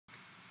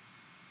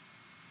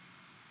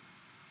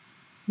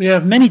We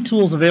have many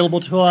tools available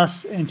to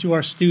us and to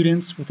our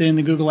students within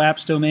the Google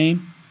Apps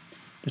domain.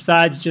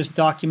 Besides just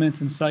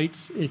documents and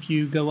sites, if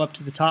you go up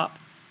to the top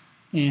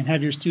and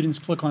have your students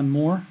click on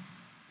More,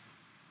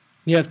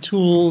 we have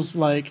tools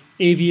like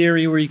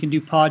Aviary where you can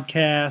do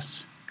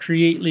podcasts,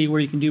 Creately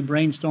where you can do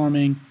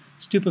brainstorming,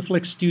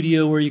 Stupeflix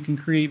Studio where you can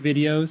create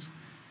videos.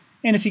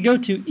 And if you go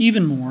to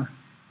Even More,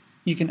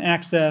 you can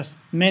access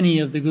many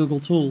of the Google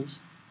tools.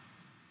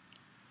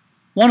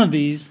 One of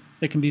these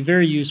that can be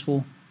very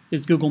useful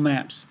is Google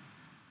Maps.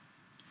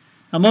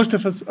 Now, most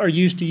of us are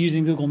used to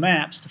using Google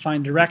Maps to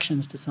find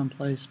directions to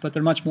someplace, but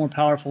they're much more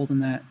powerful than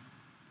that.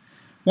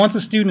 Once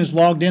a student is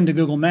logged into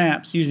Google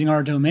Maps using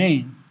our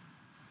domain,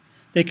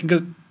 they can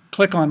go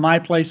click on My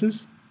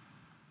Places,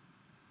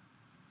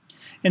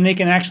 and they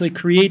can actually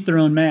create their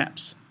own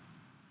maps.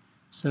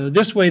 So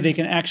this way they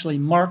can actually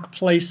mark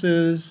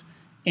places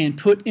and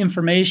put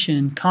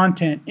information,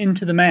 content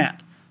into the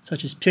map,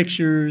 such as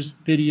pictures,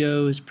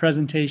 videos,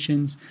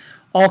 presentations,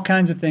 all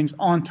kinds of things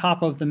on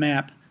top of the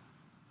map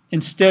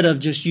instead of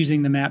just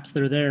using the maps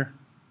that are there.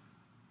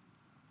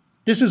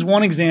 This is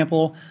one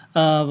example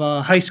of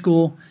a high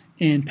school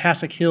in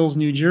Passaic Hills,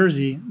 New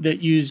Jersey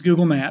that used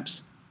Google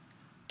Maps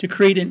to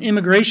create an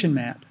immigration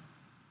map.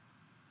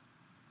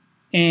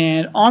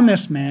 And on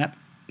this map,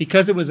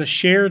 because it was a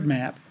shared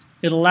map,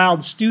 it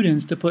allowed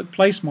students to put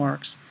place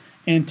marks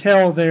and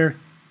tell their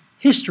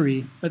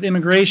history of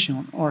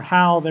immigration or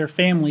how their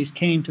families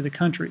came to the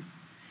country.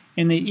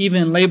 And they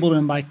even labeled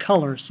them by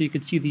color so you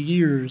could see the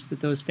years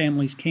that those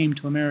families came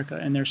to America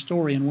and their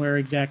story and where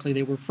exactly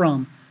they were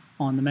from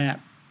on the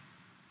map.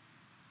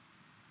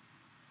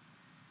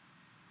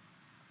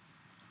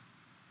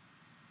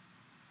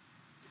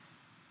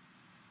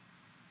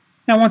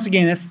 Now, once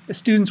again, if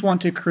students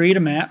want to create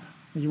a map,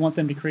 or you want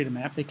them to create a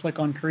map, they click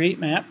on Create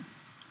Map,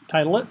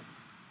 title it,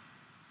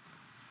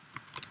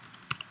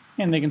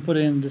 and they can put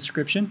it in the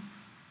description,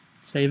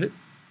 save it.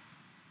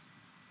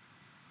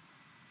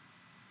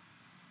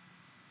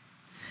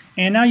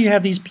 And now you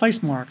have these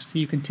place marks so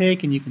you can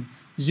take and you can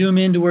zoom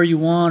into where you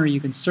want, or you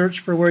can search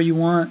for where you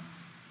want,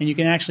 and you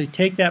can actually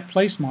take that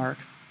place mark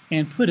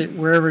and put it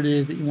wherever it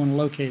is that you want to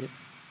locate it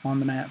on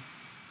the map.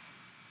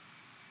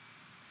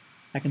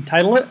 I can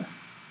title it,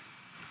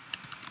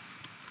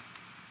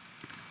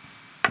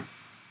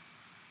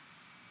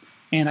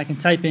 and I can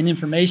type in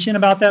information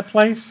about that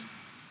place.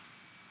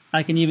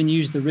 I can even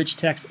use the rich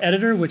text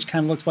editor, which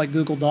kind of looks like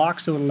Google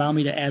Docs, so it will allow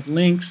me to add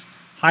links,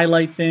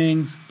 highlight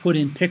things, put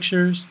in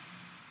pictures.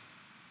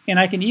 And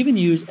I can even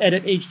use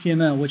Edit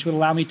HTML, which would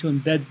allow me to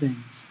embed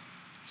things.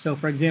 So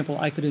for example,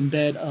 I could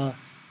embed a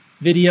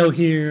video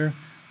here,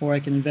 or I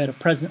can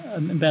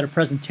embed a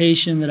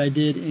presentation that I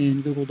did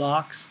in Google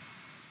Docs.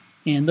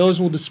 And those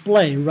will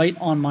display right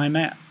on my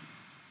map.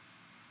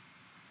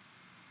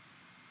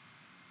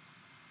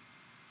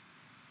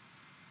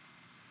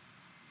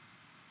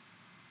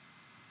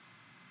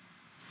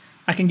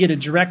 I can get a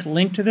direct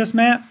link to this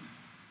map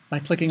by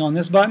clicking on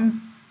this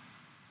button,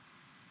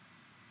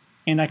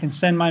 and I can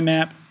send my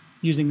map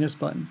using this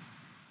button.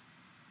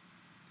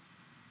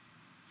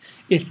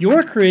 If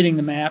you're creating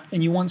the map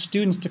and you want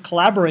students to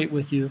collaborate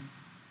with you,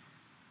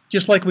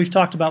 just like we've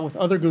talked about with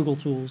other Google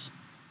tools,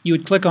 you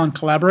would click on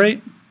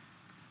Collaborate,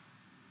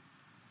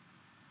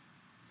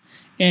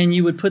 and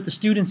you would put the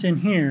students in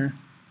here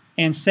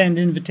and send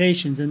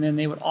invitations, and then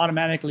they would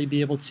automatically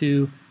be able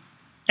to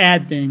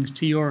add things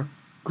to your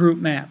group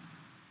map.